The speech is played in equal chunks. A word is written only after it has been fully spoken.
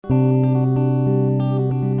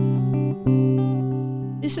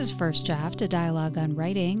This is First Draft, a dialogue on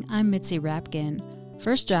writing. I'm Mitzi Rapkin.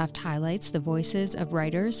 First Draft highlights the voices of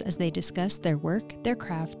writers as they discuss their work, their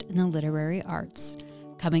craft, and the literary arts.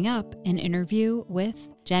 Coming up, an interview with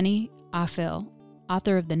Jenny Offill,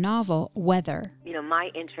 author of the novel Weather. My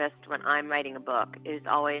interest when I'm writing a book is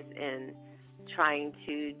always in trying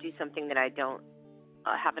to do something that I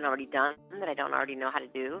haven't already done, that I don't already know how to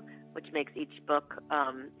do, which makes each book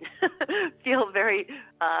feel very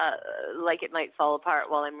like it might fall apart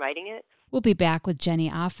while I'm writing it. We'll be back with Jenny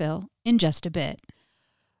Offill in just a bit.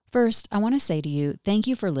 First, I want to say to you, thank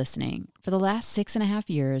you for listening. For the last 6.5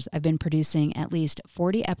 years, I've been producing at least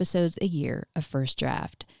 40 episodes a year of First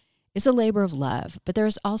Draft. It's a labor of love, but there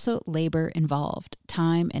is also labor involved,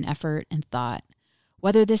 time and effort and thought.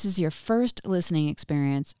 Whether this is your first listening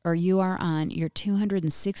experience or you are on your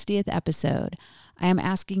 260th episode, I am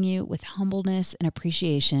asking you with humbleness and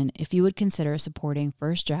appreciation if you would consider supporting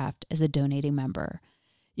First Draft as a donating member.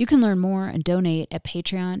 You can learn more and donate at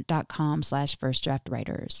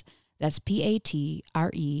patreon.com/firstdraftwriters. That's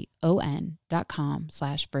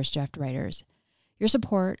patreon.com/firstdraftwriters. Your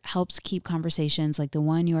support helps keep conversations like the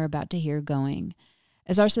one you are about to hear going.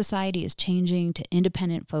 As our society is changing to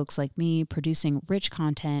independent folks like me producing rich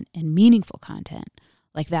content and meaningful content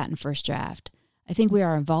like that in First Draft, I think we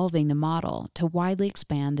are evolving the model to widely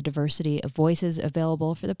expand the diversity of voices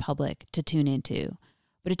available for the public to tune into.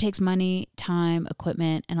 But it takes money, time,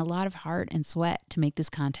 equipment, and a lot of heart and sweat to make this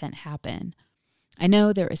content happen. I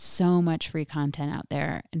know there is so much free content out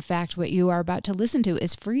there. In fact, what you are about to listen to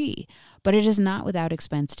is free, but it is not without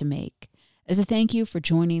expense to make. As a thank you for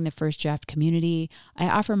joining the First Draft community, I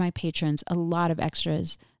offer my patrons a lot of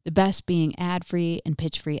extras, the best being ad-free and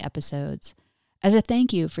pitch-free episodes. As a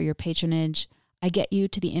thank you for your patronage, I get you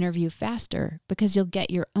to the interview faster because you'll get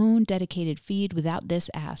your own dedicated feed without this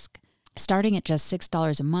ask. Starting at just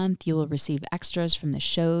 $6 a month, you will receive extras from the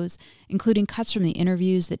shows, including cuts from the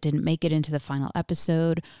interviews that didn't make it into the final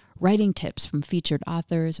episode, writing tips from featured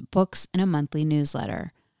authors, books, and a monthly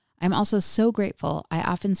newsletter. I'm also so grateful I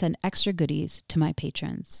often send extra goodies to my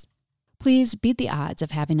patrons. Please beat the odds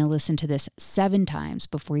of having to listen to this 7 times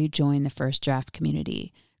before you join the First Draft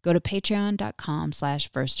community. Go to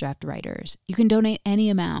patreon.com/firstdraftwriters. You can donate any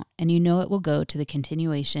amount, and you know it will go to the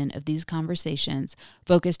continuation of these conversations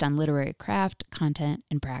focused on literary craft, content,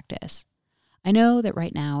 and practice. I know that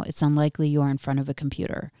right now it's unlikely you are in front of a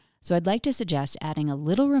computer, so I'd like to suggest adding a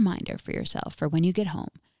little reminder for yourself for when you get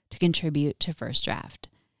home to contribute to First Draft.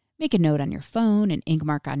 Make a note on your phone, an ink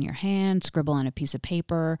mark on your hand, scribble on a piece of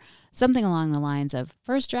paper, something along the lines of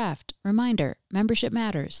First Draft, reminder, membership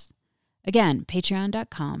matters. Again,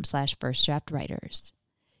 patreon.com/firstdraftwriters.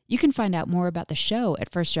 You can find out more about the show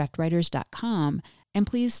at firstdraftwriters.com, and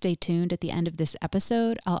please stay tuned. At the end of this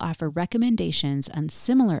episode, I'll offer recommendations on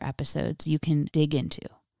similar episodes you can dig into.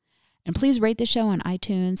 And please rate the show on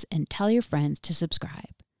iTunes and tell your friends to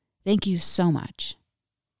subscribe. Thank you so much.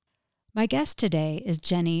 My guest today is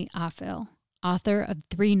Jenny Offill, author of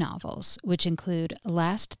 3 novels, which include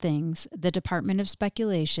Last Things, The Department of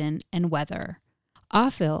Speculation, and Weather.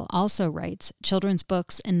 Offill also writes children's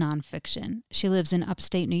books and nonfiction. She lives in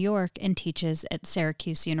upstate New York and teaches at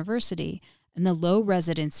Syracuse University and the Low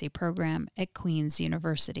Residency Program at Queen's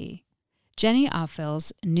University. Jenny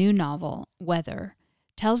Offill's new novel, Weather,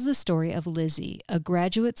 tells the story of Lizzie, a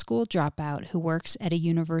graduate school dropout who works at a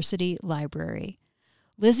university library.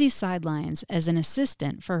 Lizzie sidelines as an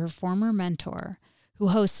assistant for her former mentor, who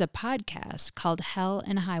hosts a podcast called Hell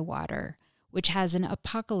and High Water, which has an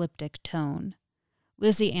apocalyptic tone.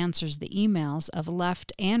 Lizzie answers the emails of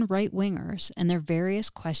left and right-wingers and their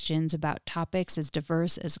various questions about topics as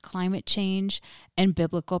diverse as climate change and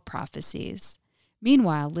biblical prophecies.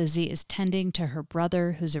 Meanwhile, Lizzie is tending to her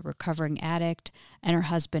brother, who's a recovering addict, and her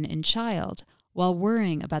husband and child, while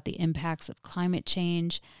worrying about the impacts of climate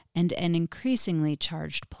change and an increasingly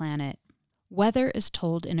charged planet. Weather is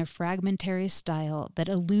told in a fragmentary style that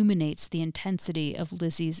illuminates the intensity of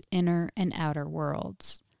Lizzie's inner and outer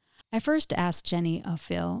worlds. I first asked Jenny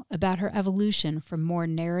Offill about her evolution from more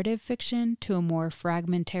narrative fiction to a more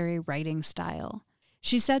fragmentary writing style.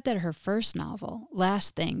 She said that her first novel,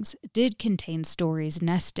 Last Things, did contain stories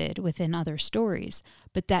nested within other stories,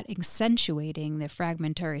 but that accentuating the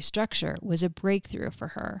fragmentary structure was a breakthrough for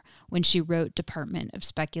her when she wrote Department of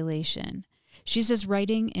Speculation. She says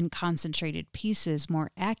writing in concentrated pieces more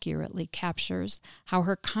accurately captures how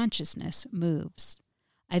her consciousness moves.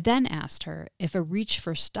 I then asked her if a reach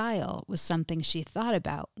for style was something she thought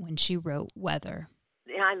about when she wrote Weather.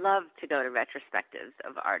 I love to go to retrospectives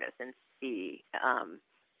of artists and see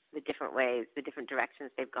the different ways, the different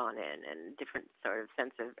directions they've gone in, and different sort of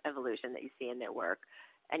sense of evolution that you see in their work.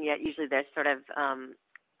 And yet usually there's sort of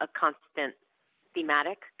a constant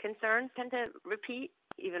thematic concern tend to repeat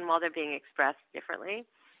even while they're being expressed differently.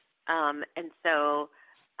 And so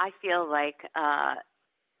I feel like,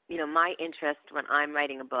 my interest when I'm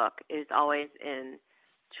writing a book is always in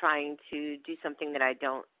trying to do something that I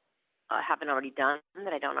don't haven't already done,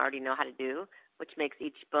 that I don't already know how to do, which makes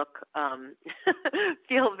each book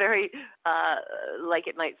feel very like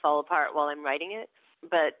it might fall apart while I'm writing it.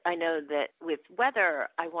 But I know that with Weather,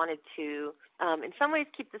 I wanted to, in some ways,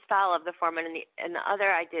 keep the style of the format, and the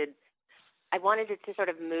other I wanted it to sort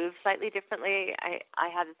of move slightly differently. I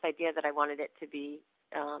had this idea that I wanted it to be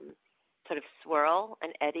sort of swirl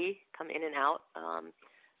and eddy, come in and out,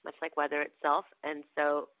 much like Weather itself. And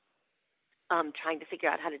so trying to figure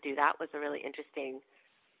out how to do that was a really interesting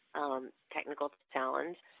technical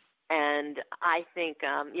challenge. And I think,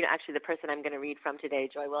 actually the person I'm going to read from today,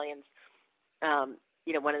 Joy Williams,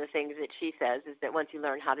 one of the things that she says is that once you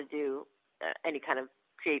learn how to do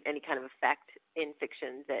create any kind of effect in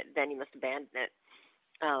fiction, that then you must abandon it,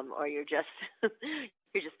 or you're just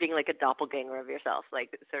you're just being like a doppelganger of yourself, like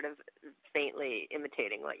sort of faintly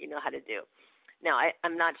imitating what you know how to do. Now,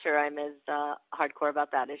 I'm not sure I'm as hardcore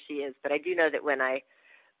about that as she is, but I do know that when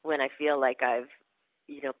I feel like I've,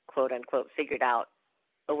 quote unquote, figured out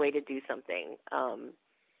a way to do something,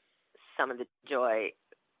 some of the joy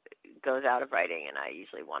goes out of writing, and I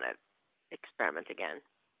usually want to experiment again.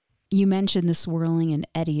 You mentioned the swirling and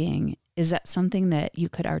eddying. Is that something that you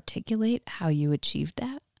could articulate how you achieved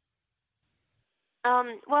that?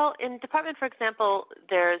 Well, in Department, for example,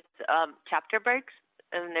 there's chapter breaks,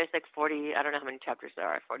 and there's like 40, I don't know how many chapters there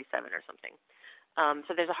are, 47 or something.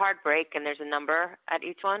 So there's a hard break, and there's a number at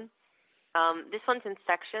each one. This one's in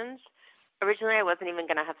sections. Originally, I wasn't even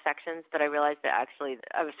going to have sections, but I realized that actually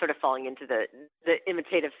I was sort of falling into the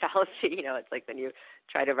imitative fallacy. It's like when you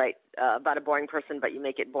try to write about a boring person, but you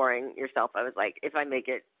make it boring yourself. I was like, if I make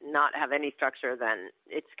it not have any structure, then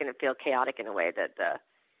it's going to feel chaotic in a way that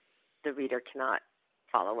the reader cannot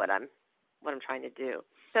follow what I'm trying to do.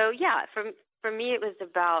 So yeah, for me, it was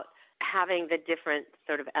about having the different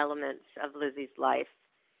sort of elements of Lizzie's life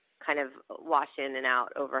kind of wash in and out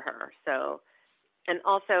over her. So. And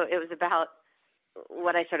also, it was about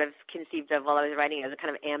what I sort of conceived of while I was writing as a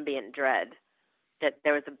kind of ambient dread, that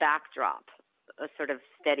there was a backdrop, a sort of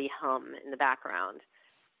steady hum in the background.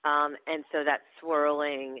 And so that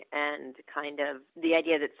swirling and kind of the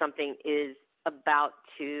idea that something is about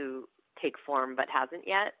to take form but hasn't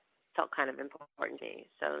yet felt kind of important to me.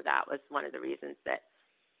 So that was one of the reasons that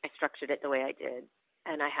I structured it the way I did.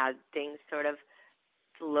 And I had things sort of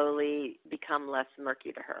slowly become less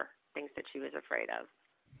murky to her, things that she was afraid of.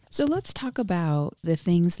 So let's talk about the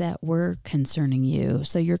things that were concerning you.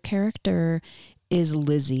 So your character is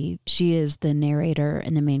Lizzie. She is the narrator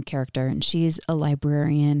and the main character, and she's a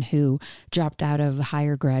librarian who dropped out of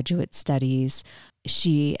higher graduate studies.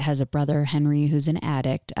 She has a brother, Henry, who's an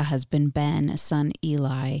addict, a husband, Ben, a son,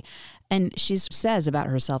 Eli. And she says about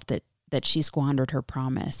herself that she squandered her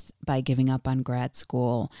promise by giving up on grad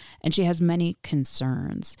school, and she has many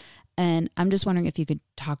concerns. And I'm just wondering if you could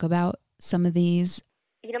talk about some of these.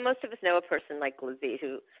 Most of us know a person like Lizzie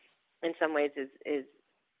who in some ways is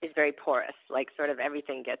very porous, like sort of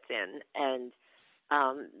everything gets in. And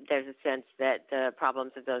there's a sense that the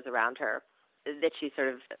problems of those around her, that she sort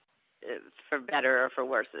of, for better or for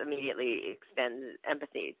worse, immediately extends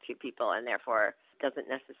empathy to people and therefore doesn't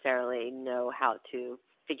necessarily know how to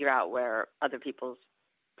figure out where other people's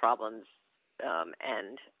problems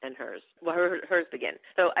end and hers begin.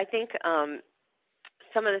 So I think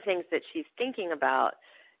some of the things that she's thinking about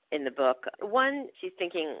in the book, one, she's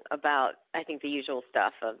thinking about, I think, the usual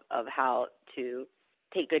stuff of how to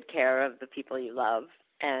take good care of the people you love,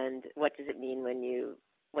 and what does it mean when you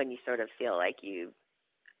sort of feel like you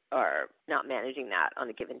are not managing that on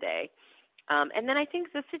a given day. And then I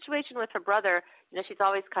think the situation with her brother, she's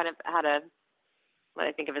always kind of had what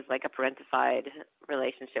I think of as like a parentified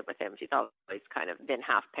relationship with him. She's always kind of been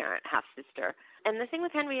half parent, half sister. And the thing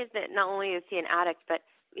with Henry is that not only is he an addict, but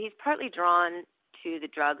he's partly drawn to the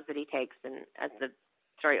drugs that he takes, and as the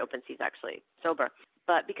story opens, he's actually sober.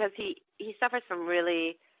 But because he suffers from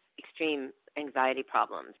really extreme anxiety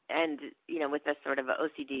problems, and, with a sort of an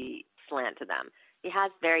OCD slant to them, he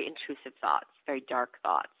has very intrusive thoughts, very dark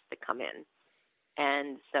thoughts that come in.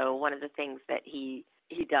 And so one of the things that he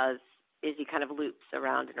does is he kind of loops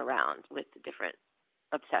around and around with the different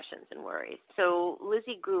obsessions and worries. So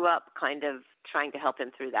Lizzie grew up kind of trying to help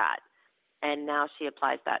him through that. And now she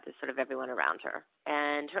applies that to sort of everyone around her.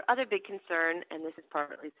 And her other big concern, and this is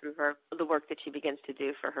partly through the work that she begins to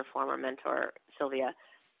do for her former mentor, Sylvia,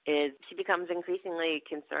 is she becomes increasingly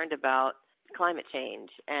concerned about climate change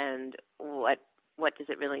and what does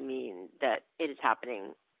it really mean that it is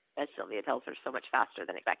happening, as Sylvia tells her, so much faster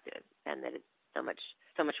than expected, and that it's so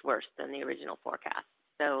much worse than the original forecast.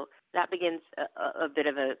 So that begins a bit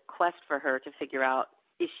of a quest for her to figure out,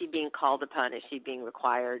 is she being called upon? Is she being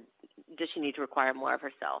required? Does she need to require more of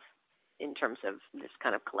herself in terms of this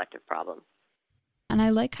kind of collective problem? And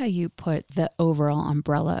I like how you put the overall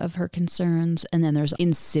umbrella of her concerns, and then there's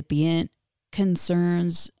incipient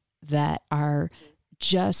concerns that are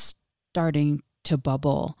just starting to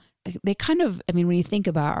bubble. They kind of, I mean, when you think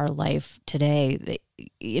about our life today,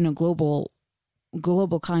 global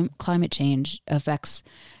climate change affects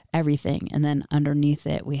everything. And then underneath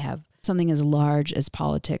it, we have something as large as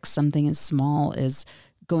politics, something as small as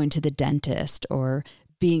going to the dentist or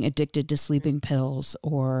being addicted to sleeping pills,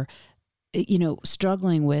 or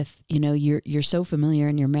struggling with, you're so familiar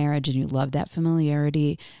in your marriage and you love that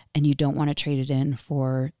familiarity and you don't want to trade it in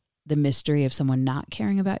for the mystery of someone not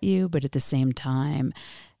caring about you. But at the same time,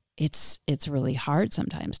 it's really hard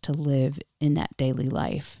sometimes to live in that daily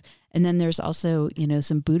life. And then there's also,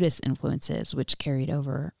 some Buddhist influences, which carried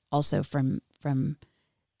over also from,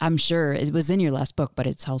 I'm sure it was in your last book, but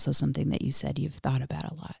it's also something that you said you've thought about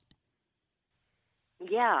a lot.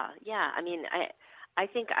 Yeah. I mean, I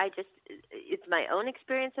think it's my own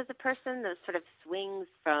experience as a person, those sort of swings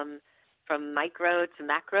from micro to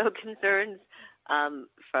macro concerns,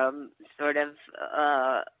 from sort of,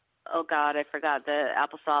 oh God, I forgot the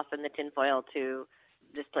applesauce and the tinfoil, to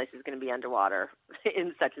this place is going to be underwater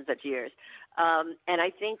in such and such years. And I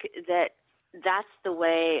think that's the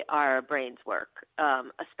way our brains work,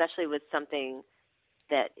 especially with something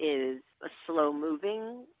that is a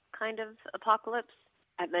slow-moving kind of apocalypse.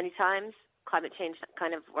 At many times, climate change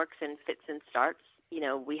kind of works in fits and starts.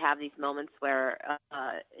 We have these moments where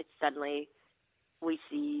it's suddenly we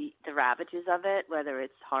see the ravages of it, whether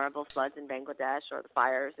it's horrible floods in Bangladesh or the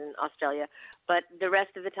fires in Australia. But the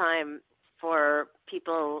rest of the time, for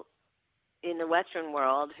people in the Western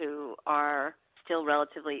world who are still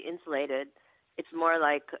relatively insulated, it's more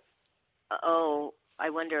like, oh, I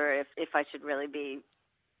wonder if I should really be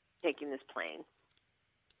taking this plane.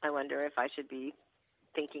 I wonder if I should be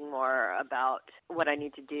thinking more about what I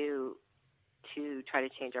need to do to try to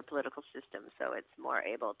change our political system so it's more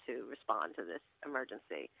able to respond to this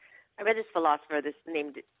emergency. I read this philosopher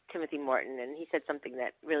named Timothy Morton, and he said something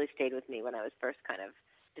that really stayed with me when I was first kind of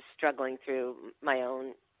just struggling through my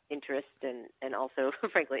own interest and also,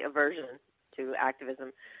 frankly, aversion to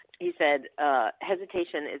activism. He said,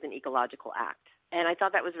 hesitation is an ecological act. And I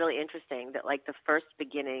thought that was really interesting, that like the first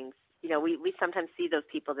beginnings, we sometimes see those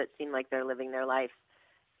people that seem like they're living their life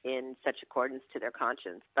in such accordance to their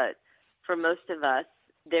conscience. But for most of us,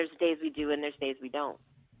 there's days we do and there's days we don't.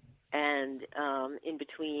 And in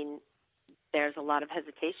between, there's a lot of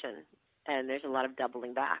hesitation and there's a lot of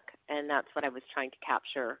doubling back. And that's what I was trying to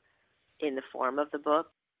capture in the form of the book.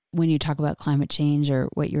 When you talk about climate change, or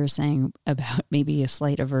what you were saying about maybe a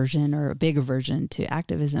slight aversion or a big aversion to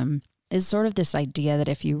activism, is sort of this idea that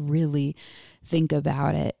if you really think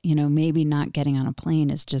about it, maybe not getting on a plane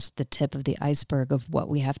is just the tip of the iceberg of what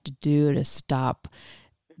we have to do to stop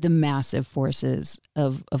the massive forces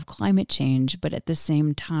of climate change. But at the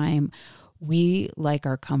same time, we like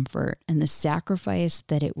our comfort, and the sacrifice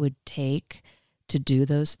that it would take to do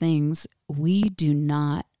those things, we do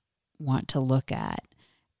not want to look at.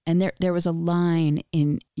 And there was a line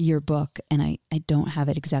in your book, and I don't have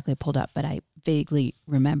it exactly pulled up, but I vaguely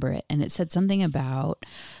remember it. And it said something about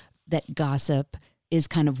that gossip is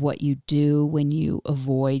kind of what you do when you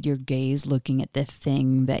avoid your gaze looking at the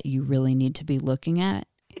thing that you really need to be looking at.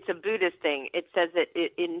 It's a Buddhist thing. It says that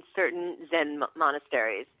in certain Zen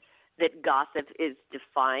monasteries, that gossip is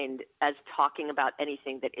defined as talking about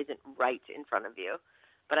anything that isn't right in front of you.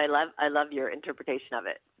 But I love your interpretation of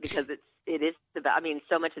it, because it is about, I mean,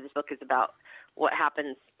 so much of this book is about what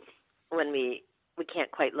happens when we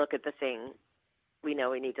can't quite look at the thing we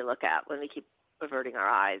know we need to look at, when we keep averting our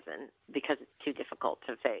eyes, and because it's too difficult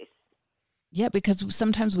to face. Yeah, because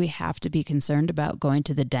sometimes we have to be concerned about going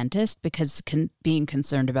to the dentist because being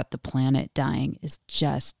concerned about the planet dying is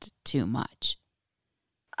just too much.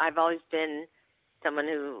 I've always been someone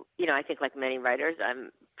who, I think like many writers,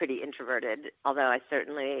 I'm pretty introverted, although I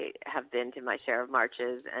certainly have been to my share of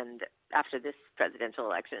marches, and after this presidential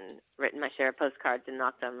election, written my share of postcards and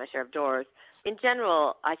knocked on my share of doors. In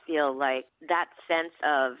general, I feel like that sense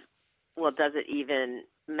of, well, does it even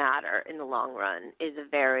matter in the long run is a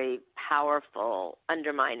very powerful,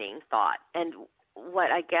 undermining thought. And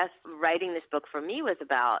what I guess writing this book for me was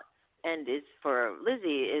about, and is for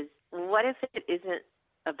Lizzie, is what if it isn't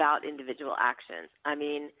about individual actions? I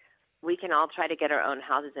mean, we can all try to get our own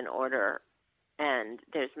houses in order, and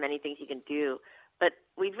there's many things you can do, but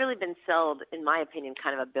we've really been sold, in my opinion,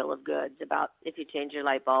 kind of a bill of goods about if you change your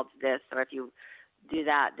light bulb to this, or if you do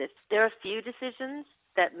that, this. There are a few decisions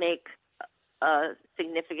that make a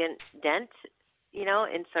significant dent,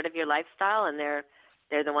 in sort of your lifestyle, and they're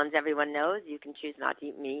the ones everyone knows. You can choose not to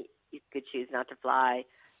eat meat, you could choose not to fly,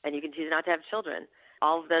 and you can choose not to have children.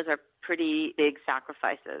 All of those are pretty big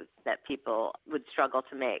sacrifices that people would struggle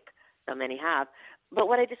to make. So many have. But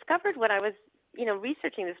what I discovered when I was,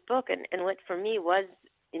 researching this book, and what for me was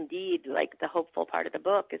indeed like the hopeful part of the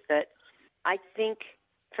book, is that I think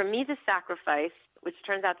for me the sacrifice, which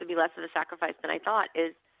turns out to be less of a sacrifice than I thought,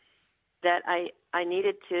 is that I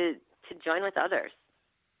needed to join with others.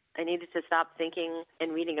 I needed to stop thinking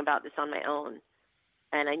and reading about this on my own.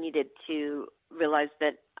 And I needed to realize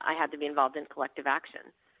that I had to be involved in collective action.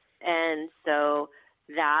 And so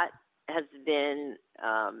that has been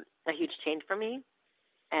a huge change for me.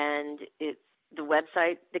 And it's the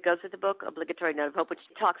website that goes with the book, Obligatory Note of Hope, which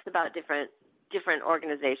talks about different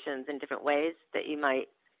organizations in different ways that you might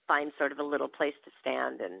find sort of a little place to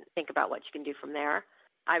stand and think about what you can do from there.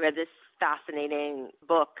 I read this fascinating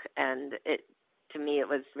book, and to me it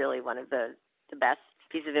was really one of the best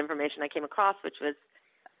pieces of information I came across, which was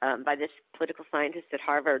by this political scientist at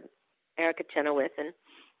Harvard, Erica Chenoweth, and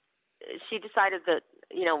she decided that,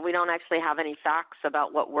 we don't actually have any facts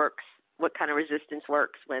about what works, what kind of resistance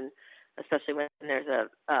works especially when there's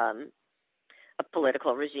a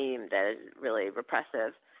political regime that is really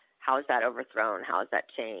repressive. How is that overthrown? How is that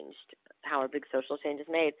changed? How are big social changes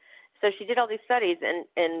made? So she did all these studies,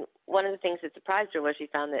 and one of the things that surprised her was she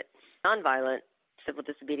found that nonviolent civil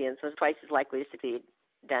disobedience was twice as likely to succeed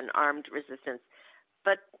than armed resistance.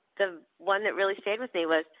 But the one that really stayed with me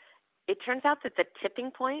was, it turns out that the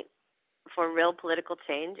tipping point for real political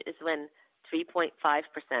change is when 3.5%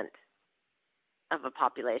 of a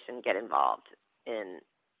population get involved in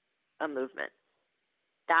a movement.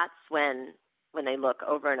 That's when they look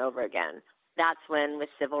over and over again. That's when with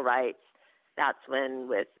civil rights, that's when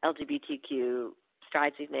with LGBTQ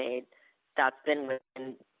strides we've made, that's been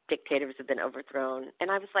when dictators have been overthrown.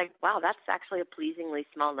 And I was like, wow, that's actually a pleasingly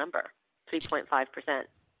small number, 3.5%.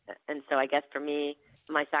 And so I guess for me,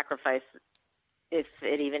 my sacrifice, if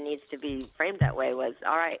it even needs to be framed that way, was,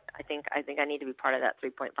 all right, I think I need to be part of that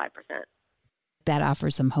 3.5%. That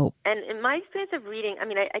offers some hope. And in my experience of reading, I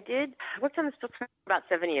worked on this book for about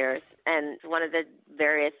 7 years, and one of the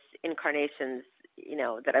various incarnations,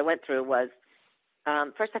 that I went through was,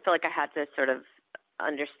 first I felt like I had to sort of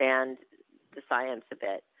understand the science a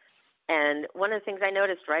bit. And one of the things I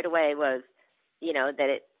noticed right away was,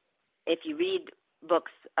 that if you read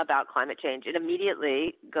books about climate change, it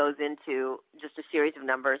immediately goes into just a series of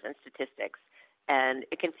numbers and statistics. And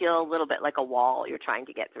it can feel a little bit like a wall you're trying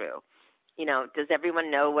to get through. Does everyone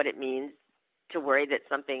know what it means to worry that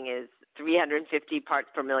something is 350 parts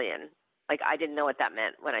per million? Like, I didn't know what that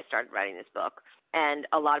meant when I started writing this book. And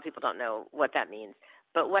a lot of people don't know what that means.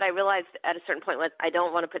 But what I realized at a certain point was I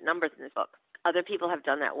don't want to put numbers in this book. Other people have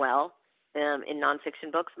done that well, in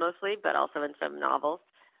nonfiction books mostly, but also in some novels.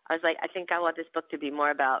 I was like, I think I want this book to be more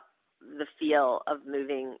about the feel of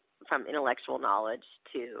moving from intellectual knowledge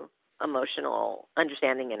to emotional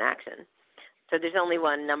understanding and action. So there's only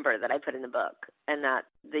one number that I put in the book, and that's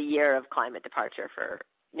the year of climate departure for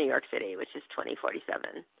New York City, which is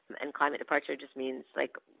 2047. And climate departure just means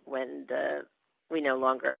like when we no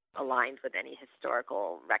longer aligned with any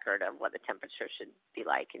historical record of what the temperature should be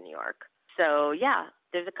like in New York. So yeah,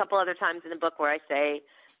 there's a couple other times in the book where I say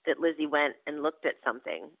that Lizzie went and looked at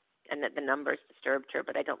something and that the numbers disturbed her,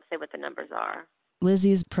 but I don't say what the numbers are.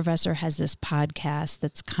 Lizzie's professor has this podcast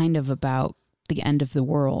that's kind of about the end of the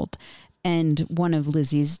world. And one of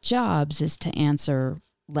Lizzie's jobs is to answer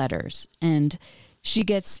letters. And she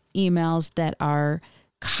gets emails that are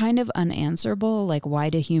kind of unanswerable, like,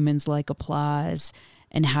 why do humans like applause?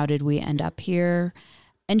 And how did we end up here?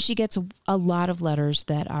 And she gets a lot of letters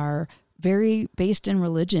that are very based in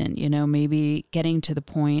religion, maybe getting to the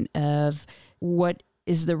point of what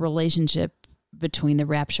is the relationship between the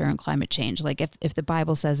rapture and climate change. Like if the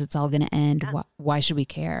Bible says it's all going to end, why should we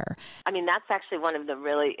care? I mean, that's actually one of the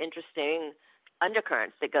really interesting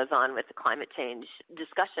undercurrents that goes on with the climate change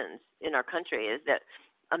discussions in our country, is that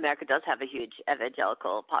America does have a huge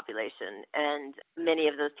evangelical population, and many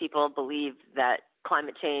of those people believe that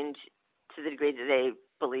climate change, to the degree that they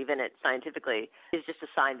believe in it scientifically, is just a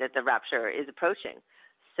sign that the rapture is approaching.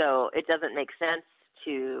 So it doesn't make sense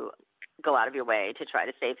to go out of your way to try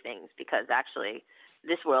to save things, because actually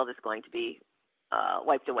this world is going to be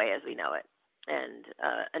wiped away as we know it, and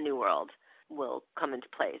a new world will come into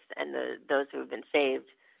place, and those who have been saved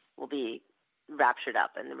will be raptured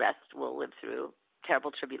up, and the rest will live through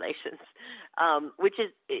terrible tribulations, which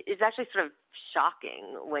is actually sort of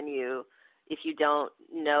shocking if you don't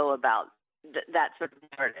know about that sort of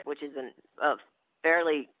narrative, which is a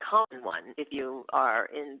fairly common one if you are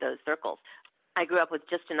in those circles. I grew up with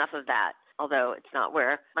just enough of that, although it's not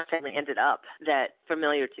where my family ended up, that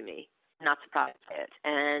familiar to me. Not surprised by it.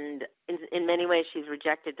 And in many ways, she's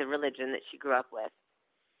rejected the religion that she grew up with.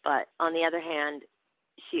 But on the other hand,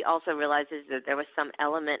 she also realizes that there was some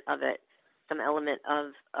element of it, some element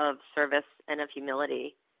of service and of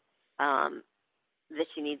humility that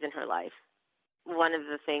she needs in her life. One of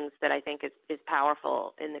the things that I think is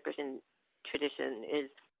powerful in the Christian tradition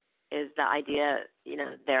is the idea,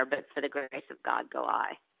 there but for the grace of God go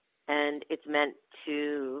I. And it's meant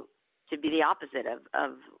to be the opposite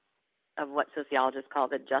of what sociologists call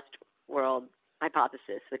the just world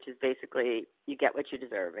hypothesis, which is basically you get what you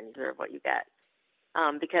deserve and you deserve what you get.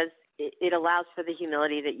 Because it allows for the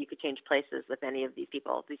humility that you could change places with any of these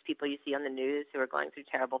people you see on the news who are going through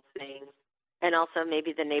terrible things, and also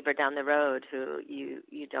maybe the neighbor down the road who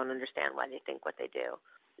you don't understand why they think what they do.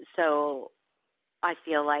 So I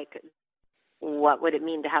feel like what would it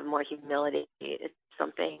mean to have more humility is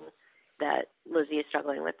something that Lizzie is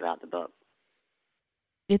struggling with throughout the book.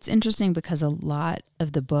 It's interesting because a lot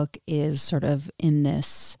of the book is sort of in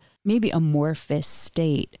this maybe amorphous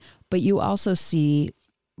state, but you also see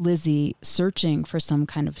Lizzie searching for some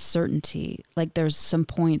kind of certainty. Like there's some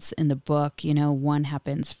points in the book, one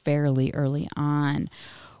happens fairly early on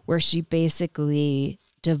where she basically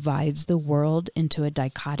divides the world into a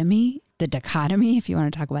dichotomy. The dichotomy, if you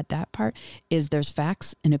want to talk about that part, is there's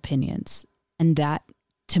facts and opinions. And that,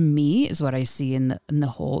 to me, is what I see in the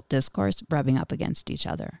whole discourse rubbing up against each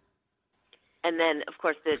other. And then, of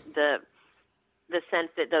course, the sense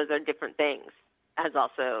that those are different things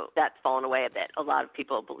that's fallen away a bit. A lot of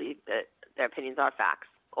people believe that their opinions are facts,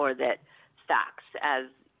 or that facts, as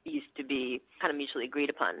used to be kind of mutually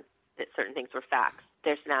agreed upon, that certain things were facts.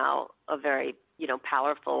 There's now a very,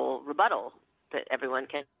 powerful rebuttal that everyone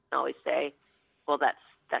can always say, well, that's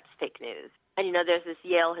fake news. And, there's this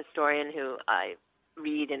Yale historian who I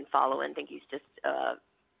read and follow and think he's just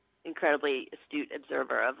incredibly astute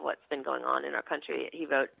observer of what's been going on in our country. He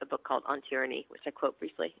wrote a book called On Tyranny, which I quote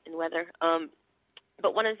briefly in Weather.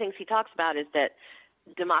 But one of the things he talks about is that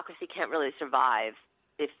democracy can't really survive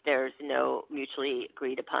if there's no mutually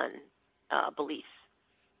agreed upon beliefs.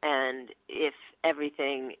 And if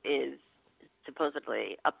everything is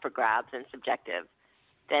supposedly up for grabs and subjective,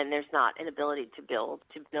 then there's not an ability to build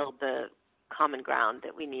the common ground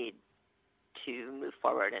that we need to move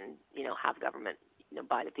forward and, have government,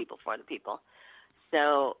 by the people, for the people.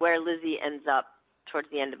 So where Lizzie ends up towards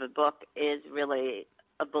the end of the book is really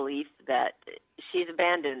a belief that she's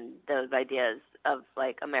abandoned those ideas of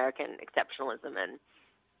like American exceptionalism and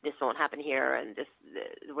this won't happen here and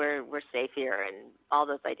we're safe here and all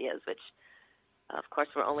those ideas, which of course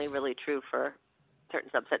were only really true for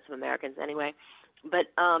certain subsets of Americans anyway. But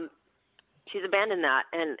she's abandoned that,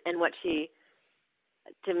 and what she,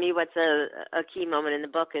 to me, what's a key moment in the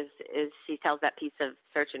book is she tells that piece of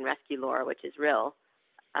search and rescue lore, which is real,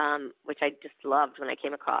 which I just loved when I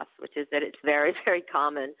came across, which is that it's very, very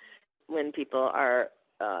common when people are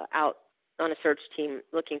out on a search team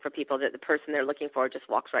looking for people that the person they're looking for just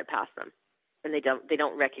walks right past them, and they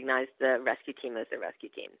don't recognize the rescue team as the rescue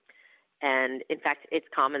team. And in fact, it's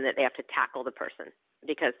common that they have to tackle the person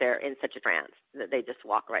because they're in such a trance that they just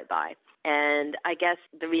walk right by. And I guess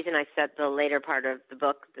the reason I set the later part of the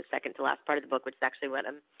book, the second to last part of the book, which is actually what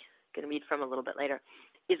I'm going to read from a little bit later,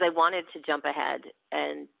 is I wanted to jump ahead,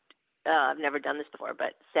 and I've never done this before,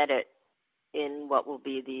 but set it in what will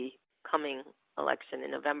be the coming election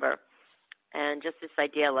in November. And just this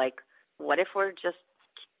idea, like, what if we're just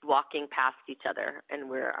walking past each other and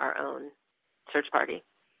we're our own search party?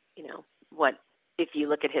 What if you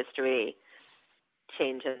look at history,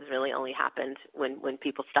 change has really only happened when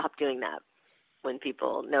people stop doing that, when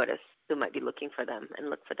people notice who might be looking for them and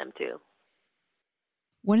look for them too.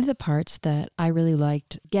 One of the parts that I really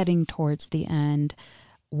liked getting towards the end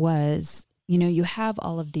was, you have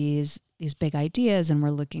all of these big ideas and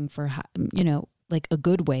we're looking for, like a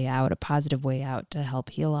good way out, a positive way out to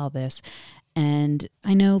help heal all this. And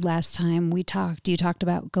I know last time you talked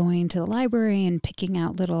about going to the library and picking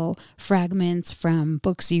out little fragments from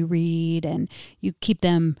books you read, and you keep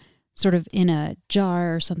them sort of in a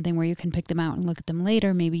jar or something where you can pick them out and look at them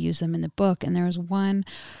later, maybe use them in the book. And there was one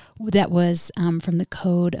that was from the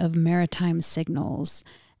Code of Maritime Signals.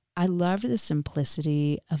 I loved the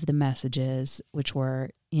simplicity of the messages, which were,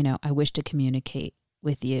 I wish to communicate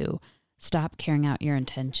with you. Stop carrying out your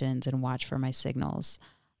intentions and watch for my signals.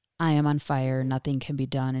 I am on fire. Nothing can be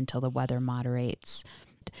done until the weather moderates.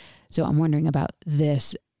 So I'm wondering about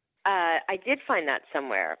this. I did find that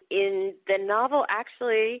somewhere in the novel.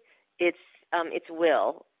 Actually, it's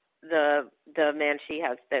Will, the man she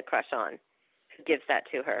has the crush on, who gives that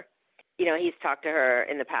to her. He's talked to her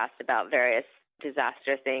in the past about various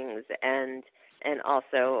disaster things and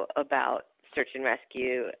also about search and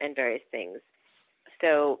rescue and various things.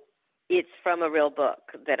 So it's from a real book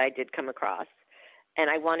that I did come across, and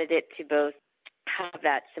I wanted it to both have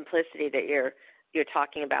that simplicity that you're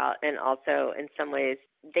talking about, and also in some ways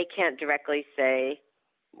they can't directly say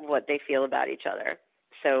what they feel about each other.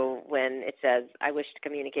 So when it says, I wish to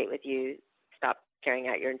communicate with you, stop carrying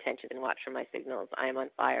out your intentions and watch for my signals, I am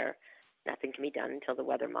on fire, nothing can be done until the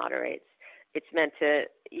weather moderates. It's meant to,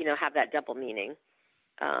 have that double meaning.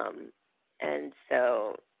 And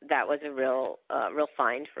so that was a real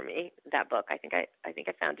find for me, that book. I think I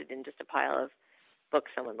found it in just a pile of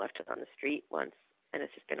books someone left it on the street once, and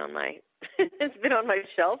it's just been on my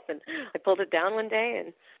shelf, and I pulled it down one day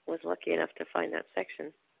and was lucky enough to find that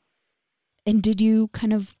section. And did you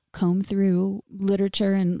kind of comb through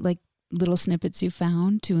literature and like little snippets you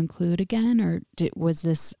found to include again, or was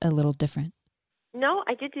this a little different? No,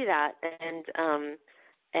 I did do that,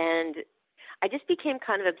 and I just became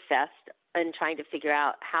kind of obsessed in trying to figure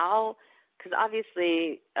out how, because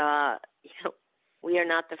obviously, we are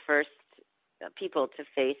not the first people to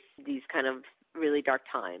face these kind of really dark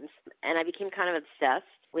times, and I became kind of obsessed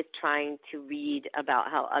with trying to read about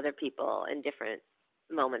how other people in different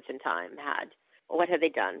moments in time what had they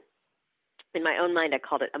done. In my own mind, I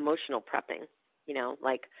called it emotional prepping.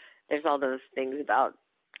 Like there's all those things about,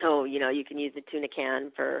 you can use a tuna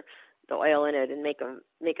can for the oil in it and make a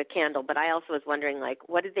candle. But I also was wondering, like,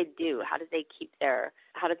 what did they do? How did they keep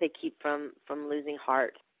from losing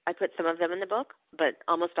heart? I put some of them in the book, but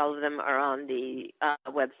almost all of them are on the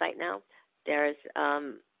website now. There's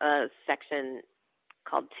a section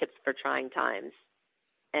called Tips for Trying Times,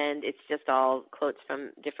 and it's just all quotes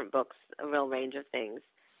from different books, a real range of things,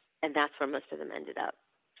 and that's where most of them ended up.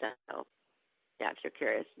 So, yeah, if you're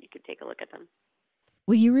curious, you could take a look at them.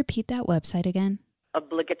 Will you repeat that website again?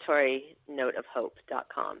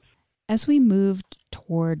 obligatorynoteofhope.com. As we moved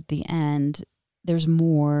toward the end, there's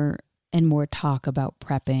more and more talk about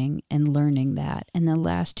prepping and learning that. And the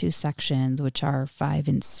last two sections, which are 5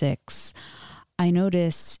 and 6, I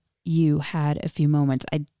noticed you had a few moments.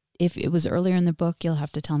 If it was earlier in the book, you'll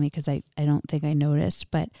have to tell me because I don't think I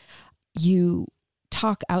noticed, but you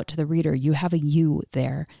talk out to the reader. You have a you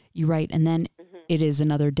there. You write, and then it is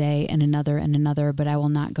another day and another, but I will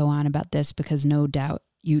not go on about this because no doubt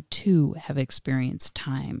you too have experienced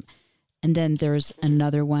time. And then there's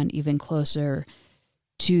another one even closer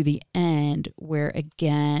to the end where,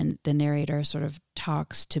 again, the narrator sort of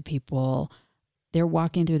talks to people. They're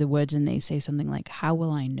walking through the woods and they say something like, how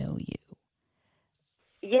will I know you?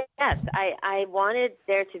 Yes, I wanted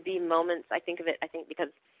there to be moments. I think because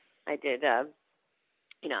I did, I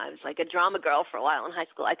was like a drama girl for a while in high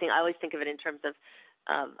school. I always think of it in terms of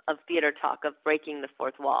theater talk, of breaking the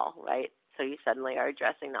fourth wall, right? So you suddenly are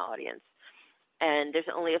addressing the audience. And there's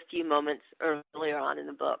only a few moments earlier on in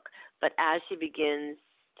the book, but as she begins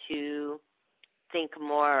to think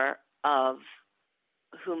more of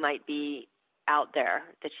who might be out there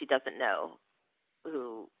that she doesn't know,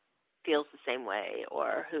 who feels the same way,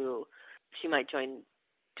 or who she might join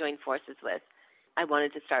forces with, I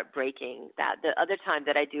wanted to start breaking that. The other time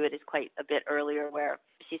that I do it is quite a bit earlier, where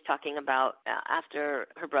she's talking about after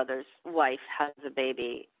her brother's wife has a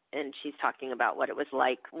baby, and she's talking about what it was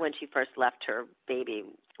like when she first left her baby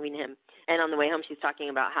between him. And on the way home, she's talking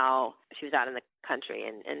about how she was out in the country,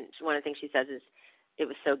 and one of the things she says is, it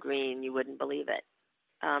was so green you wouldn't believe it.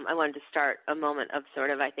 I wanted to start a moment of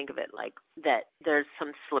sort of, I think of it like that there's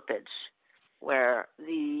some slippage where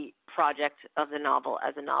the project of the novel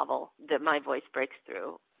as a novel, that my voice breaks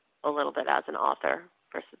through a little bit as an author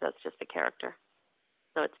versus as just a character.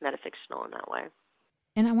 So it's metafictional in that way.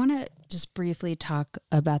 And I want to just briefly talk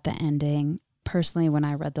about the ending. Personally, when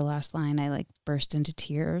I read the last line, I burst into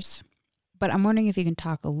tears. But I'm wondering if you can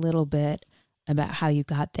talk a little bit about how you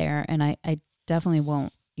got there. And I definitely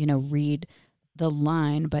won't, read the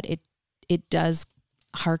line, but it does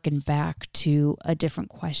harken back to a different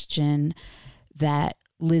question that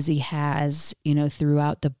Lizzie has,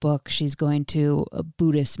 throughout the book. She's going to a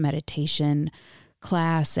Buddhist meditation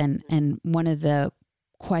class, and one of the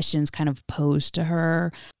questions kind of posed to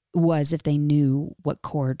her was if they knew what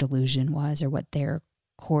core delusion was or what their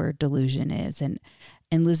core delusion is. And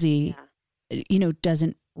Lizzie,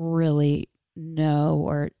 doesn't really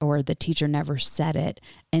know, or the teacher never said it.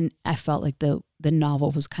 And I felt like the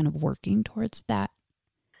novel was kind of working towards that.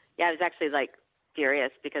 Yeah, I was actually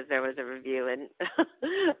furious because there was a review in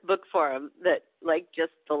Book Forum that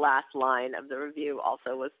just the last line of the review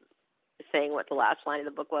also was saying what the last line of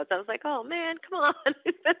the book was. I was like, oh man, come on. I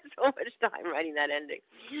spent so much time writing that ending.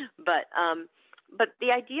 But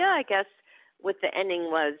the idea, I guess, with the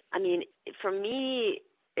ending was, for me,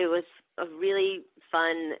 it was a really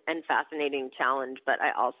fun and fascinating challenge, but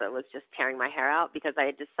I also was just tearing my hair out because I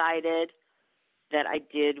had decided that I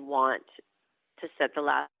did want to set the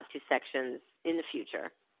last two sections in the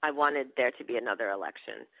future. I wanted there to be another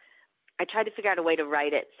election. I tried to figure out a way to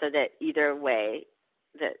write it so that either way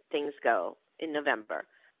that things go in November,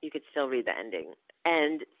 you could still read the ending.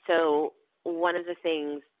 And so one of the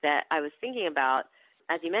things that I was thinking about,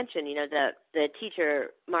 as you mentioned, the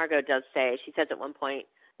teacher, Margot, does say, she says at one point,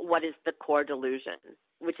 what is the core delusion?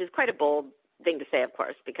 Which is quite a bold thing to say, of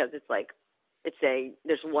course, because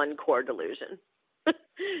there's one core delusion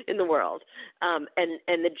in the world. And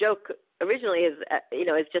the joke originally is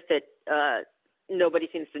just that nobody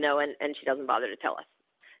seems to know, and she doesn't bother to tell us.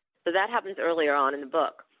 So that happens earlier on in the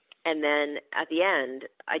book. And then at the end,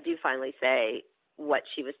 I do finally say what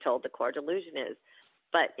she was told the core delusion is.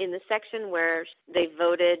 But in the section where they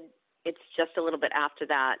voted, it's just a little bit after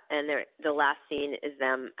that, and the last scene is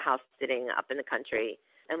them house sitting up in the country,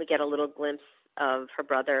 and we get a little glimpse of her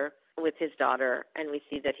brother with his daughter, and we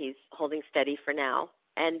see that he's holding steady for now.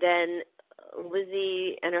 And then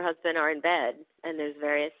Lizzie and her husband are in bed, and there's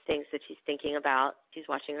various things that she's thinking about. She's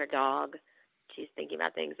watching her dog. She's thinking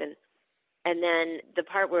about things. And then the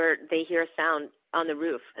part where they hear a sound on the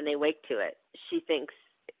roof and they wake to it, she thinks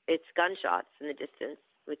it's gunshots in the distance,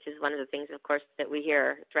 which is one of the things, of course, that we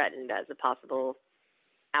hear threatened as a possible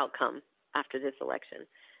outcome after this election.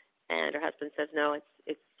 And her husband says, no,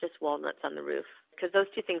 it's just walnuts on the roof. Because those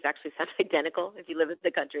two things actually sound identical. If you live in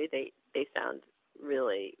the country, they sound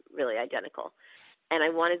really, really identical. And I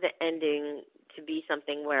wanted the ending to be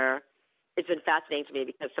something where it's been fascinating to me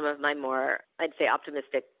because some of my more, I'd say,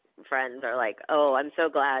 optimistic friends are like, oh, I'm so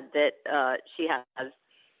glad that she has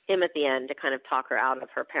him at the end to kind of talk her out of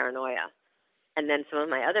her paranoia. And then some of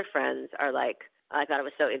my other friends are like, I thought it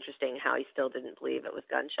was so interesting how he still didn't believe it was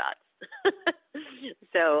gunshots.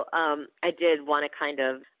 So I did want to kind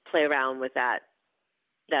of play around with that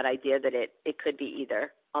idea that it could be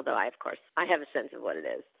either, although I have a sense of what it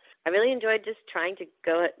is. I really enjoyed just trying to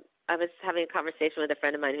go at, I was having a conversation with a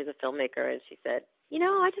friend of mine who's a filmmaker, and she said,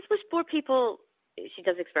 I just wish more people, she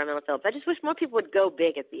does experimental films, I just wish more people would go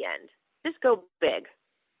big at the end. Just go big.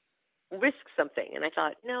 Risk something. And I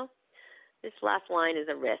thought, no, this last line is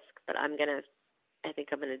a risk, but I think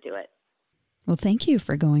I'm going to do it. Well, thank you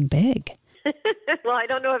for going big. Well, I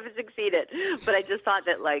don't know if it succeeded, but I just thought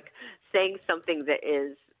that saying something that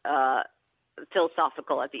is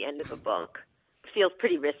philosophical at the end of a book feels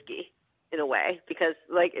pretty risky in a way, because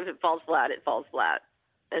if it falls flat, it falls flat.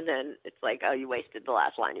 And then it's like, oh, you wasted the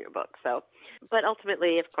last line of your book. So, but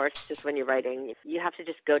ultimately, of course, just when you're writing, you have to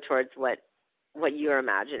just go towards what you're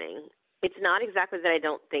imagining. It's not exactly that I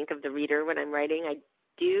don't think of the reader when I'm writing. I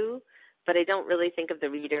do, but I don't really think of the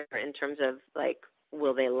reader in terms of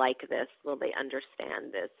will they like this? Will they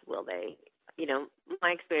understand this? Will they,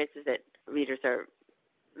 my experience is that readers are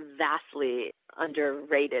vastly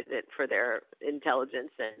underrated for their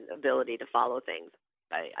intelligence and ability to follow things.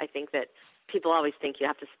 I think that people always think you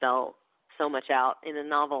have to spell so much out in a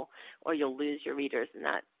novel or you'll lose your readers, and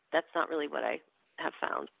that's not really what I have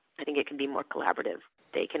found. I think it can be more collaborative.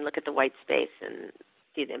 They can look at the white space and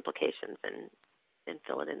see the implications and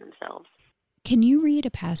fill it in themselves. Can you read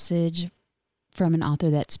a passage from an author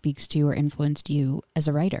that speaks to or influenced you as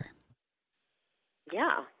a writer?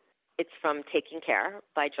 Yeah. It's from Taking Care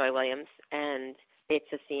by Joy Williams, and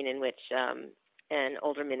it's a scene in which an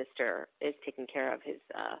older minister is taking care of his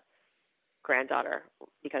granddaughter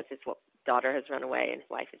because his daughter has run away and his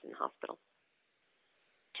wife is in the hospital.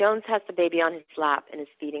 Jones has the baby on his lap and is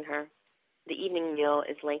feeding her. The evening meal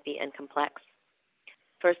is lengthy and complex.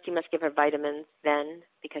 First, he must give her vitamins, then,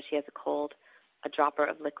 because she has a cold, a dropper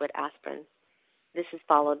of liquid aspirin. This is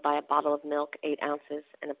followed by a bottle of milk, 8 ounces,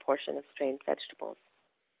 and a portion of strained vegetables.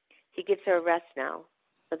 He gives her a rest now,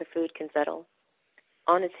 so the food can settle.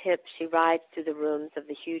 On his hip, she rides through the rooms of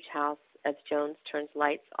the huge house as Jones turns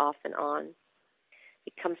lights off and on.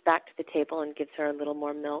 He comes back to the table and gives her a little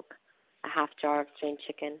more milk, a half jar of strained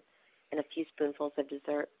chicken, and a few spoonfuls of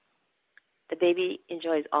dessert. The baby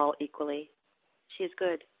enjoys all equally. She is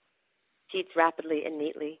good. She eats rapidly and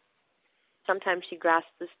neatly. Sometimes she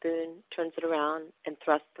grasps the spoon, turns it around, and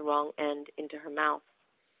thrusts the wrong end into her mouth.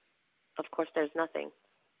 Of course, there's nothing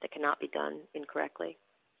that cannot be done incorrectly.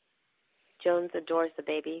 Jones adores the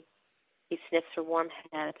baby. He sniffs her warm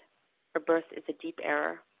head. Her birth is a deep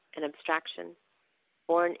error, an abstraction,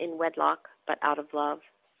 born in wedlock but out of love.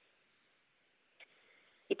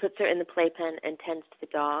 He puts her in the playpen and tends to the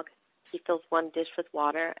dog. He fills one dish with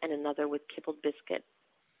water and another with kibbled biscuit.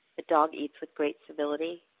 The dog eats with great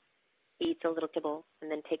civility. He eats a little kibble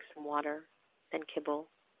and then takes some water, then kibble,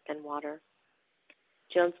 then water.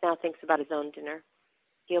 Jones now thinks about his own dinner.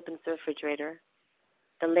 He opens the refrigerator.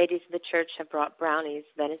 The ladies of the church have brought brownies,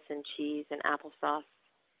 venison, cheese, and applesauce.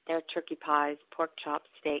 There are turkey pies, pork chops,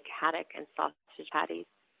 steak, haddock, and sausage patties.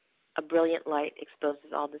 A brilliant light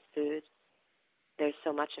exposes all this food. There's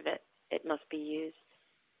so much of it, it must be used.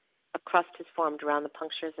 A crust has formed around the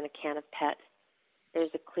punctures in a can of Pet.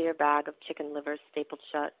 There's a clear bag of chicken liver stapled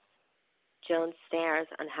shut. Jones stares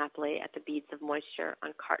unhappily at the beads of moisture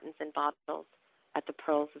on cartons and bottles, at the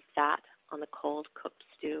pearls of fat on the cold cooked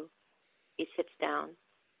stew. He sits down.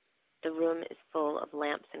 The room is full of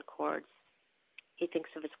lamps and cords. He thinks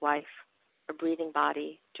of his wife, her breathing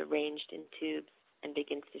body deranged in tubes, and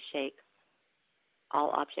begins to shake.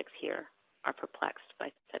 All objects here are perplexed by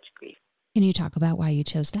such grief. Can you talk about why you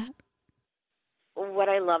chose that? What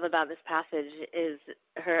I love about this passage is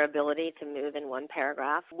her ability to move in one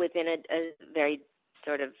paragraph within a very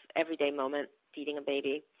sort of everyday moment, feeding a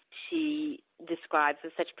baby. She describes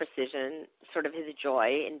with such precision sort of his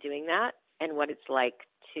joy in doing that and what it's like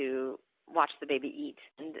to watch the baby eat.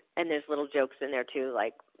 And there's little jokes in there too,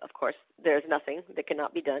 like, of course, there's nothing that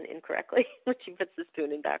cannot be done incorrectly when she puts the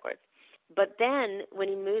spoon in backwards. But then when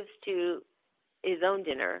he moves to his own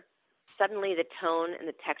dinner, suddenly the tone and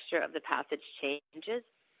the texture of the passage changes.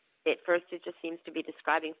 At first it just seems to be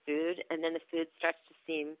describing food, and then the food starts to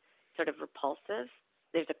seem sort of repulsive.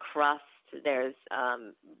 There's a crust, there's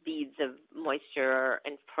beads of moisture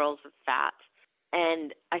and pearls of fat.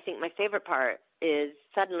 And I think my favorite part is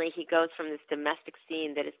suddenly he goes from this domestic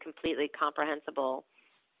scene that is completely comprehensible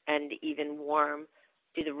and even warm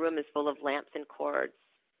to the room is full of lamps and cords.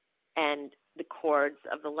 And the cords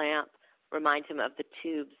of the lamp remind him of the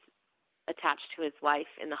tubes attached to his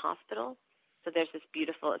wife in the hospital. So there's this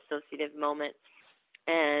beautiful associative moment.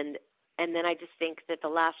 And then I just think that the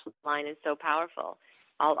last line is so powerful.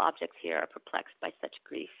 All objects here are perplexed by such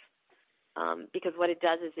grief. Because what it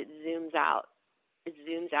does is it zooms out. It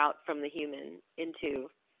zooms out from the human into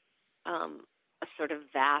a sort of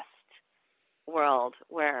vast world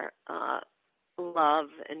where love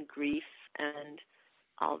and grief and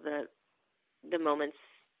all the moments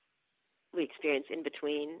we experience in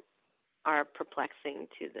between are perplexing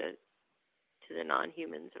to the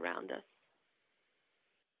non-humans around us.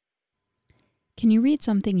 Can you read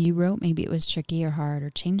something you wrote? Maybe it was tricky or hard or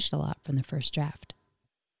changed a lot from the first draft.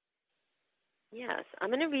 Yes, I'm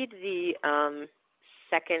going to read the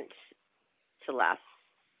second to last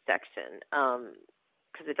section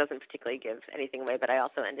because it doesn't particularly give anything away, but I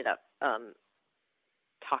also ended up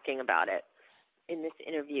talking about it in this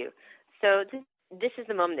interview. So this is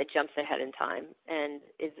the moment that jumps ahead in time and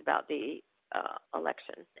is about the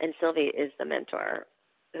election. And Sylvie is the mentor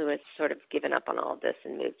who has sort of given up on all of this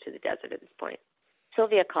and moved to the desert at this point.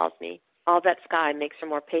 Sylvia calls me. All that sky makes her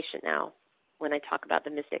more patient now when I talk about the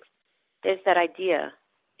mystics. There's that idea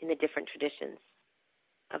in the different traditions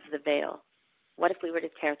of the veil. What if we were to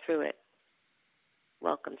tear through it?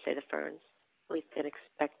 Welcome, say the ferns. We've been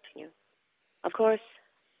expecting you. Of course,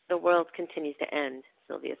 the world continues to end,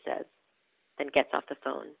 Sylvia says, then gets off the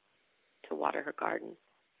phone to water her garden.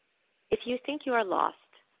 If you think you are lost,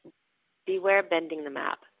 beware bending the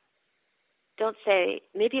map. Don't say,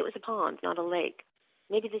 maybe it was a pond, not a lake.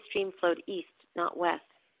 Maybe the stream flowed east, not west.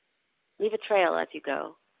 Leave a trail as you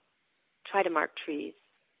go. Try to mark trees.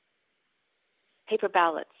 Paper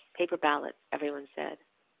ballots, everyone said.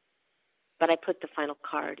 But I put the final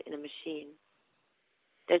card in a machine.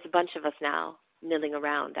 There's a bunch of us now milling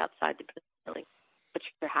around outside the building. Put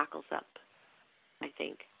your hackles up, I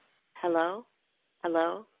think. Hello?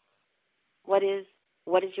 Hello? What is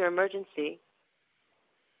your emergency?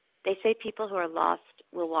 They say people who are lost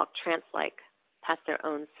will walk trance-like past their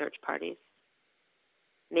own search parties.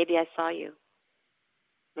 Maybe I saw you.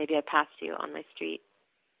 Maybe I passed you on my street.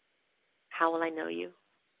 How will I know you?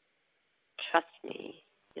 Trust me,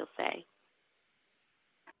 you'll say.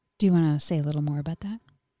 Do you want to say a little more about that?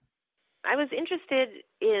 I was interested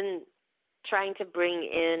in trying to bring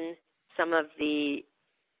in some of the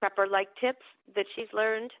prepper-like tips that she's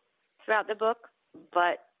learned throughout the book,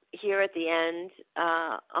 but here at the end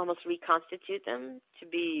almost reconstitute them to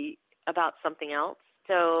be about something else.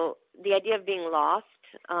 So the idea of being lost,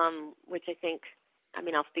 which I think, I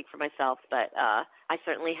mean, I'll speak for myself, but I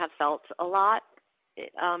certainly have felt a lot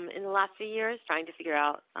in the last few years, trying to figure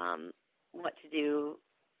out what to do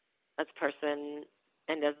as a person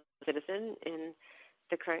and as a citizen in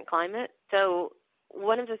the current climate. So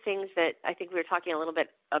one of the things that I think we were talking a little bit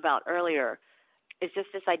about earlier is just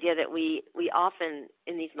this idea that we often,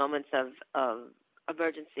 in these moments of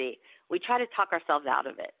emergency, we try to talk ourselves out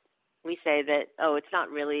of it. We say that, oh, it's not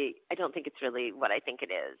really, I don't think it's really what I think it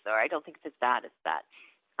is, or I don't think it's as bad as that.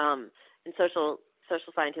 And social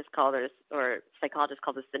scientists call this, or psychologists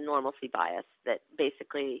call this, the normalcy bias, that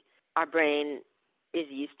basically our brain is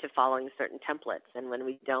used to following certain templates, and when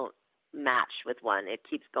we don't match with one, it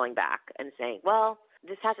keeps going back and saying, well,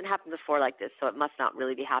 this hasn't happened before like this, so it must not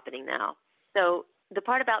really be happening now. So the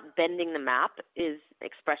part about bending the map is an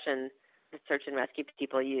expression that search and rescue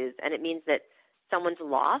people use, and it means that someone's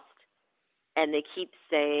lost, and they keep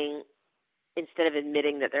saying, instead of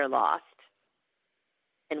admitting that they're lost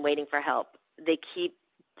and waiting for help, they keep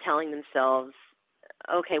telling themselves,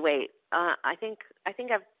 okay, wait, I think I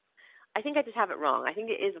just have it wrong. I think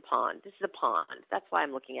it is a pond. This is a pond. That's why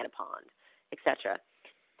I'm looking at a pond, etc.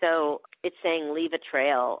 So it's saying leave a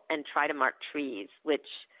trail and try to mark trees, which,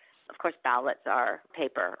 of course, ballots are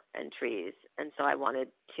paper and trees. And so I wanted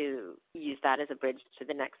to use that as a bridge to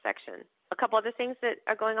the next section. A couple other things that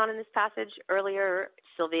are going on in this passage. Earlier,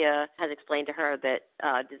 Sylvia has explained to her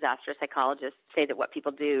that disaster psychologists say that what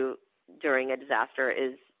people do during a disaster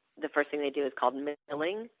is the first thing they do is called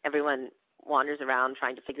milling. Everyone wanders around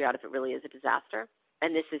trying to figure out if it really is a disaster.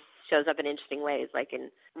 And this shows up in interesting ways. Like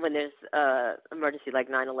when there's an emergency like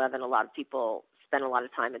 9/11, a lot of people spend a lot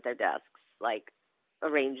of time at their desks, like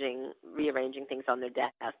rearranging things on their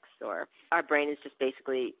desks, or our brain is just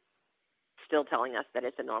basically still telling us that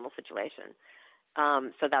it's a normal situation.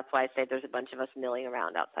 So that's why I say there's a bunch of us milling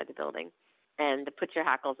around outside the building. And the put your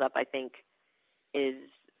hackles up, I think, is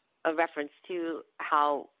a reference to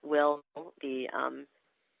how Will, the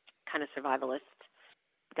kind of survivalist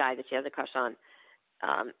guy that she has a crush on,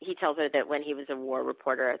 he tells her that when he was a war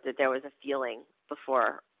reporter, that there was a feeling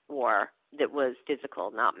before war that was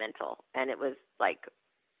physical, not mental. And it was like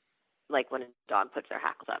when a dog puts their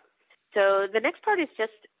hackles up. So the next part is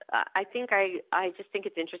just, I just think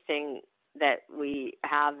it's interesting that we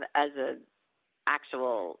have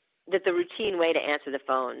that the routine way to answer the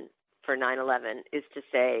phone for 9/11 is to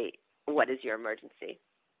say, what is your emergency?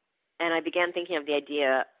 And I began thinking of the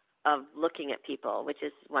idea of looking at people, which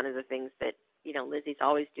is one of the things that, Lizzie's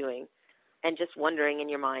always doing, and just wondering in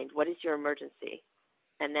your mind, what is your emergency?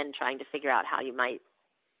 And then trying to figure out how you might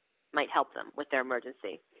help them with their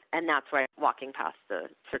emergency. And that's where I'm walking past the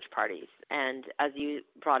search parties. And as you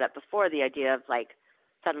brought up before, the idea of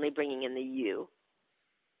suddenly bringing in the you.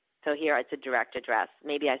 So here it's a direct address.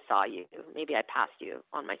 Maybe I saw you. Maybe I passed you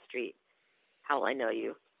on my street. How will I know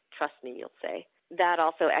you? Trust me, you'll say. That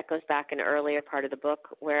also echoes back an earlier part of the book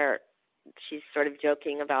where she's sort of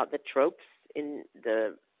joking about the tropes in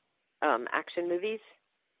the action movies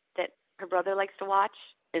that her brother likes to watch.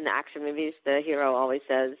 In the action movies, the hero always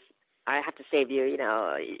says, I have to save you,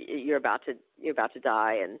 you're about to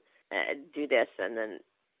die and do this. And then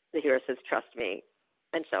the hero says, trust me.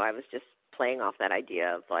 And so I was just playing off that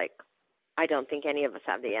idea of I don't think any of us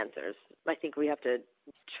have the answers. I think we have to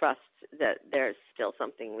trust that there's still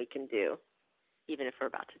something we can do, even if we're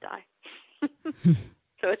about to die.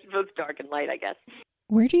 So it's both dark and light, I guess.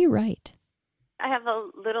 Where do you write? I have a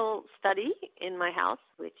little study in my house,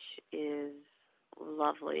 which is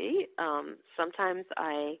lovely. Sometimes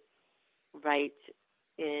I write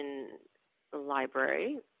in the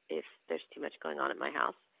library if there's too much going on at my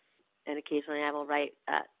house. And occasionally I will write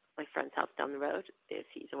at my friend's house down the road if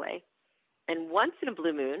he's away. And once in a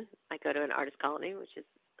blue moon, I go to an artist colony, which is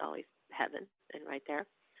always heaven, and write there.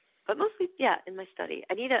 But mostly, in my study.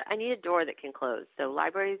 I need a door that can close. So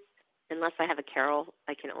libraries, unless I have a carrel,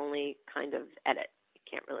 I can only kind of edit. I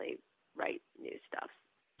can't really write new stuff.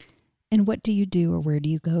 And what do you do, or where do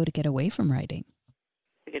you go to get away from writing?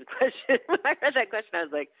 A good question. When I read that question, I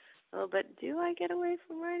was like, oh, but do I get away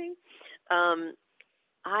from writing?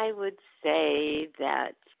 I would say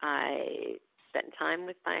that I spend time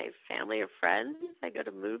with my family or friends. I go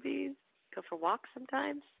to movies, go for walks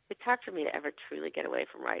sometimes. It's hard for me to ever truly get away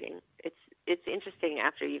from writing. It's interesting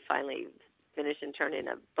after you finally finish and turn in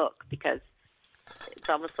a book, because it's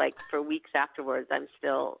almost like for weeks afterwards I'm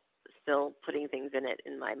still putting things in it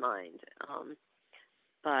in my mind.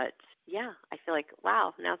 But yeah, I feel like,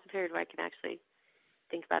 wow, now's the period where I can actually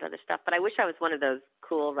think about other stuff. But I wish I was one of those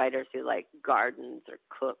cool writers who like gardens or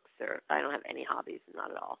cooks, or I don't have any hobbies,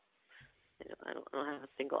 not at all. I don't have a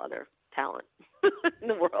single other talent in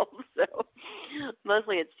the world. So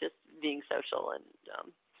mostly it's just being social and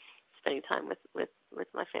spending time with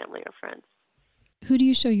my family or friends. Who do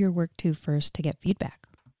you show your work to first to get feedback?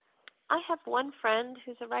 I have one friend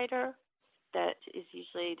who's a writer that is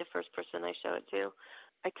usually the first person I show it to.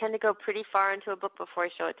 I tend to go pretty far into a book before I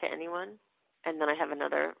show it to anyone, and then I have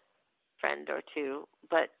another friend or two.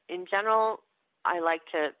 But in general, I like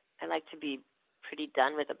to be pretty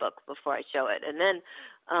done with a book before I show it, and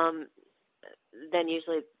then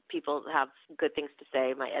usually people have good things to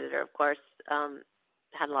say. My editor, of course,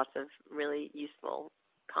 had lots of really useful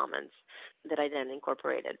comments that I then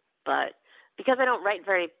incorporated. But because I don't write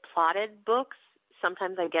very plotted books,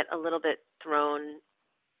 sometimes I get a little bit thrown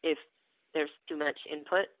if there's too much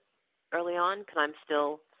input early on, because I'm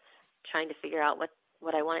still trying to figure out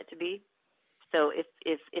what I want it to be. So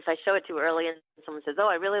if I show it too early and someone says, "Oh,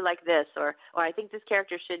 I really like this," or I think this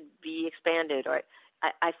character should be expanded, or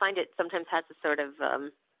I find it sometimes has a sort of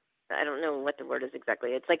I don't know what the word is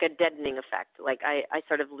exactly. It's like a deadening effect. Like I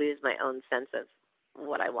sort of lose my own sense of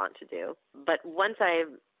what I want to do. But once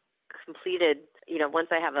I've completed, once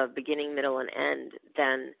I have a beginning, middle, and end,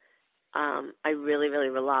 then I really, really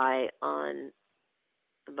rely on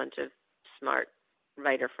a bunch of smart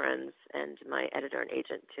writer friends and my editor and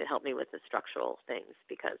agent to help me with the structural things,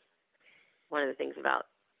 because one of the things about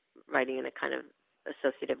writing in a kind of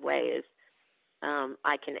associative way is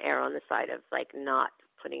I can err on the side of like not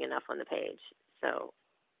putting enough on the page. So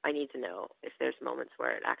I need to know if there's moments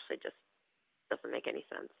where it actually just doesn't make any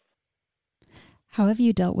sense. How have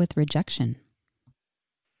you dealt with rejection?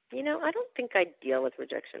 I don't think I deal with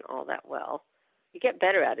rejection all that well. You get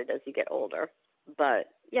better at it as you get older. But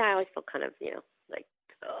yeah, I always feel kind of, like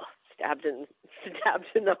stabbed in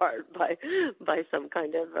the heart by some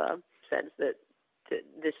kind of sense that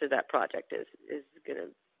this or that project is going to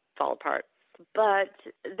fall apart. But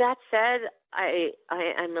that said,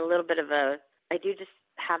 I'm a little bit of I do just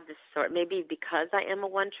have this sort, maybe because I am a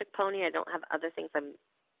one-trick pony, I don't have other things I'm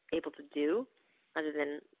able to do other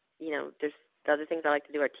than, there's the other things I like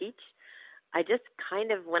to do are teach. I just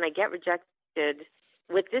kind of, when I get rejected,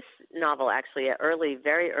 with this novel, actually,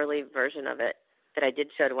 very early version of it that I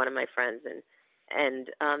did show to one of my friends, and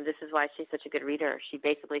this is why she's such a good reader. She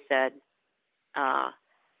basically said,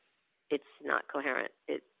 it's not coherent.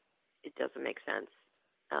 It doesn't make sense.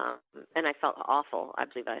 And I felt awful. I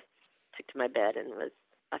believe I took to my bed and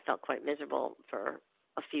I felt quite miserable for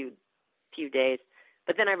a few days.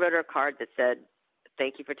 But then I wrote her a card that said,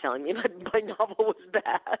 "Thank you for telling me my novel was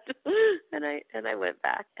bad." and I went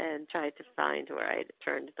back and tried to find where I had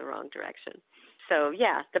turned the wrong direction. So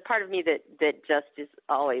yeah, the part of me that just is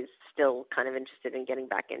always still kind of interested in getting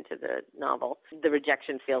back into the novel. The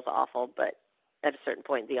rejection feels awful, but at a certain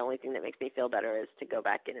point, the only thing that makes me feel better is to go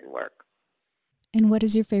back in and work. And what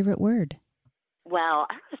is your favorite word? Well,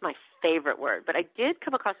 I don't know if it's my favorite word, but I did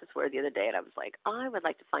come across this word the other day, and I was like, I would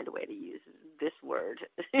like to find a way to use this word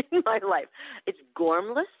in my life. It's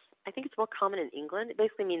gormless. I think it's more common in England. It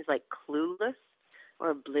basically means like clueless or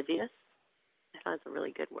oblivious. I thought it's a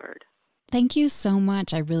really good word. Thank you so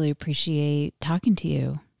much. I really appreciate talking to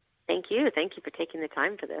you. Thank you. Thank you for taking the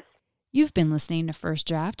time for this. You've been listening to First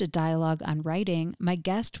Draft, a dialogue on writing. My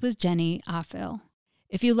guest was Jenny Offill.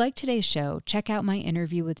 If you like today's show, check out my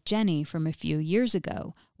interview with Jenny from a few years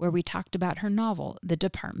ago, where we talked about her novel, The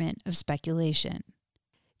Department of Speculation.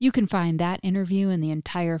 You can find that interview and the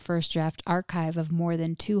entire First Draft archive of more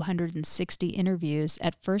than 260 interviews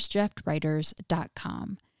at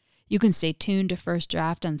firstdraftwriters.com. You can stay tuned to First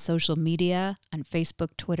Draft on social media, on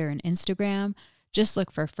Facebook, Twitter, and Instagram. Just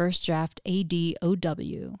look for First Draft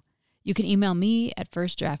ADOW. You can email me at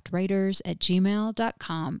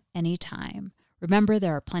firstdraftwriters@gmail.com anytime. Remember,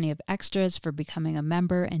 there are plenty of extras for becoming a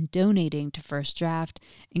member and donating to First Draft,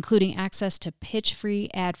 including access to pitch-free,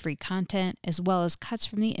 ad-free content, as well as cuts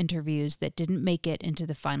from the interviews that didn't make it into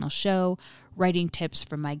the final show, writing tips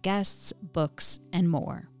from my guests, books, and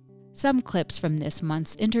more. Some clips from this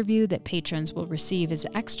month's interview that patrons will receive as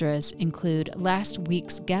extras include last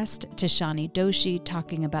week's guest, Tishani Doshi,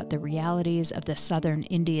 talking about the realities of the southern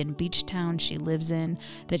Indian beach town she lives in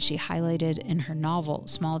that she highlighted in her novel,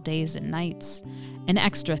 Small Days and Nights, an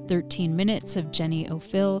extra 13 minutes of Jenny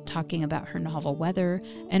Offill talking about her novel Weather,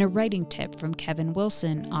 and a writing tip from Kevin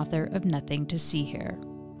Wilson, author of Nothing to See Here.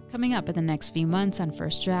 Coming up in the next few months on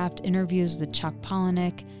First Draft, interviews with Chuck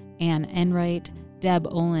Palahniuk, Anne Enright, Deb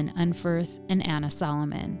Olin Unferth, and Anna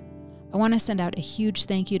Solomon. I want to send out a huge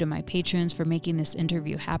thank you to my patrons for making this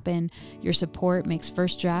interview happen. Your support makes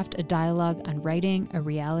First Draft, a dialogue on writing, a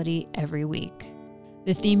reality every week.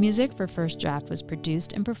 The theme music for First Draft was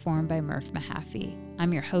produced and performed by Murph Mahaffey.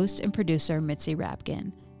 I'm your host and producer, Mitzi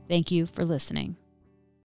Rapkin. Thank you for listening.